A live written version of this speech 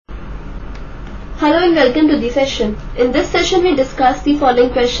Hello and welcome to the session. In this session we discuss the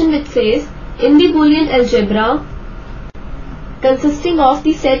following question which says, in the Boolean algebra consisting of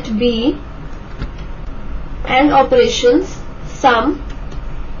the set B and operations sum,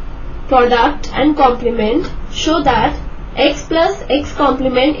 product and complement, show that x plus x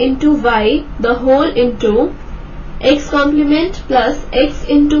complement into y the whole into x complement plus x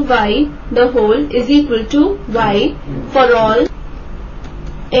into y the whole is equal to y for all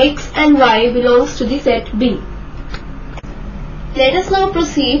x and y belongs to the set B. Let us now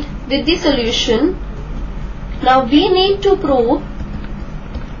proceed with the solution. Now we need to prove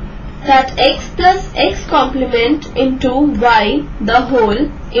that x plus x complement into y the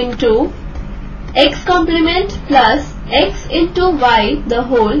whole into x complement plus x into y the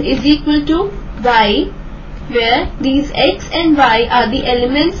whole is equal to y, where these x and y are the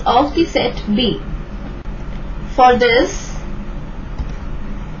elements of the set B. For this,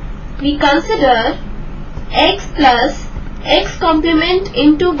 we consider x plus x complement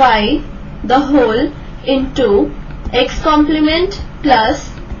into y the whole into x complement plus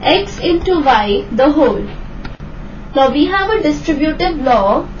x into y the whole. Now we have a distributive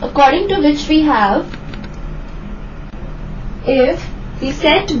law according to which we have, if the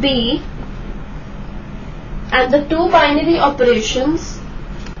set B and the two binary operations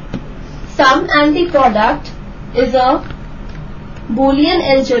sum and the product is a Boolean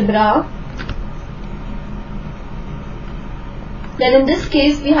algebra, then in this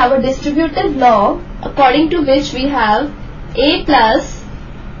case we have a distributive law according to which we have a plus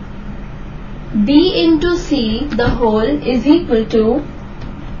b into c the whole is equal to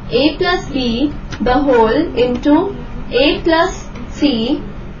a plus b the whole into a plus c,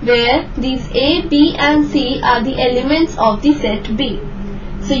 where these a, b and c are the elements of the set B.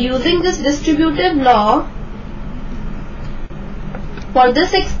 So using this distributive law, for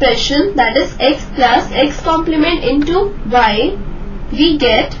this expression, that is x plus x complement into y, we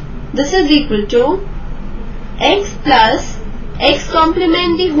get this is equal to x plus x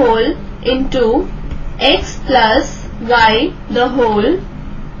complement the whole into x plus y the whole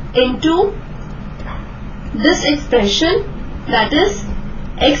into this expression, that is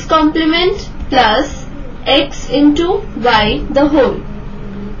x complement plus x into y the whole.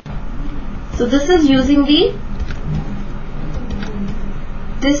 So this is using the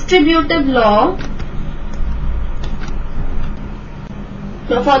distributive law.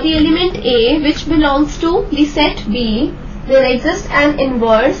 Now for the element A, which belongs to the set B, there exists an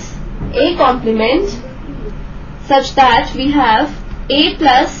inverse A complement such that we have A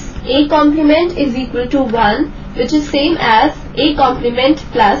plus A complement is equal to 1, which is same as A complement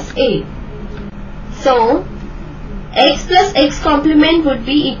plus A. So x plus x complement would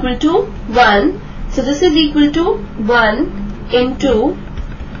be equal to 1. So this is equal to 1 into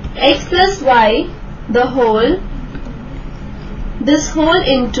x plus y the whole, this whole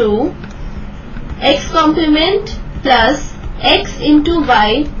into x complement plus x into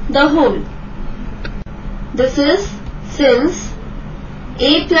y the whole. This is since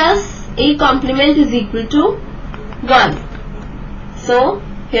a plus a complement is equal to 1. So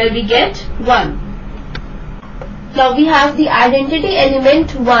here we get 1. Now we have the identity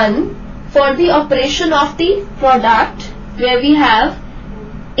element 1 for the operation of the product, where we have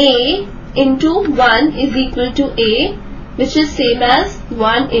a into 1 is equal to a, which is same as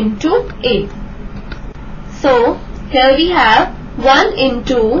 1 into a. So here we have 1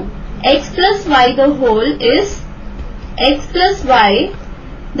 into x plus y the whole is x plus y,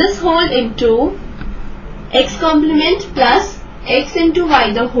 this whole into x complement plus x into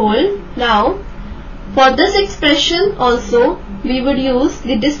y the whole. Now for this expression also we would use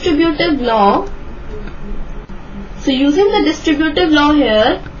the distributive law. So using the distributive law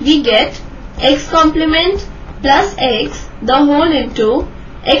here, we get x complement plus x the whole into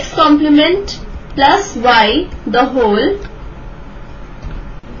x complement plus y the whole.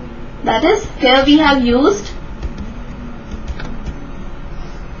 That is, here we have used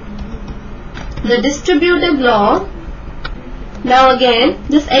the distributive law. Now again,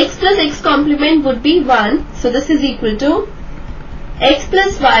 this x plus x complement would be 1. So this is equal to x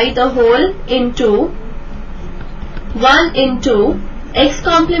plus y the whole into 1 into x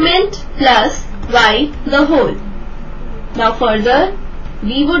complement plus y the whole. Now further,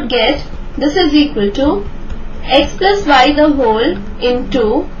 we would get this is equal to x plus y the whole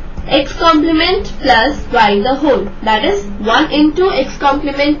into x complement plus y the whole. That is, 1 into x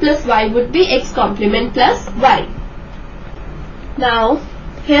complement plus y would be x complement plus y. Now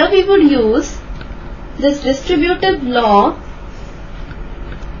here we would use this distributive law.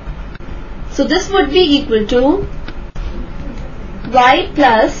 So this would be equal to y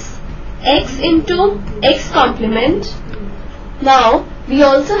plus x into x complement. Now we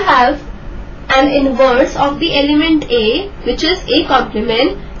also have an inverse of the element A, which is A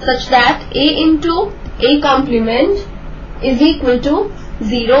complement, such that A into A complement is equal to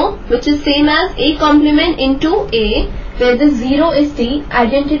 0, which is same as A complement into A, where the 0 is the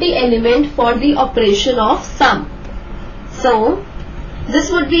identity element for the operation of sum. So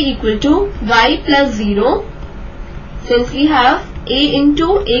this would be equal to y plus 0, since we have A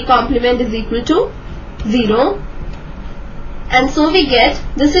into A complement is equal to 0, and so we get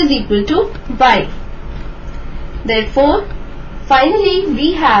this is equal to y. Therefore, finally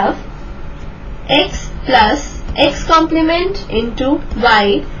we have x plus x complement into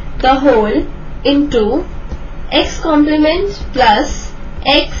y the whole into x complement plus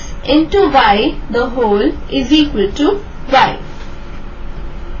x into y the whole is equal to y.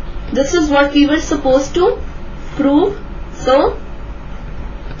 This is what we were supposed to prove, so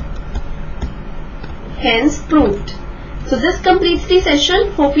hence proved. So this completes the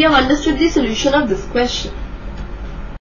session. Hope you have understood the solution of this question.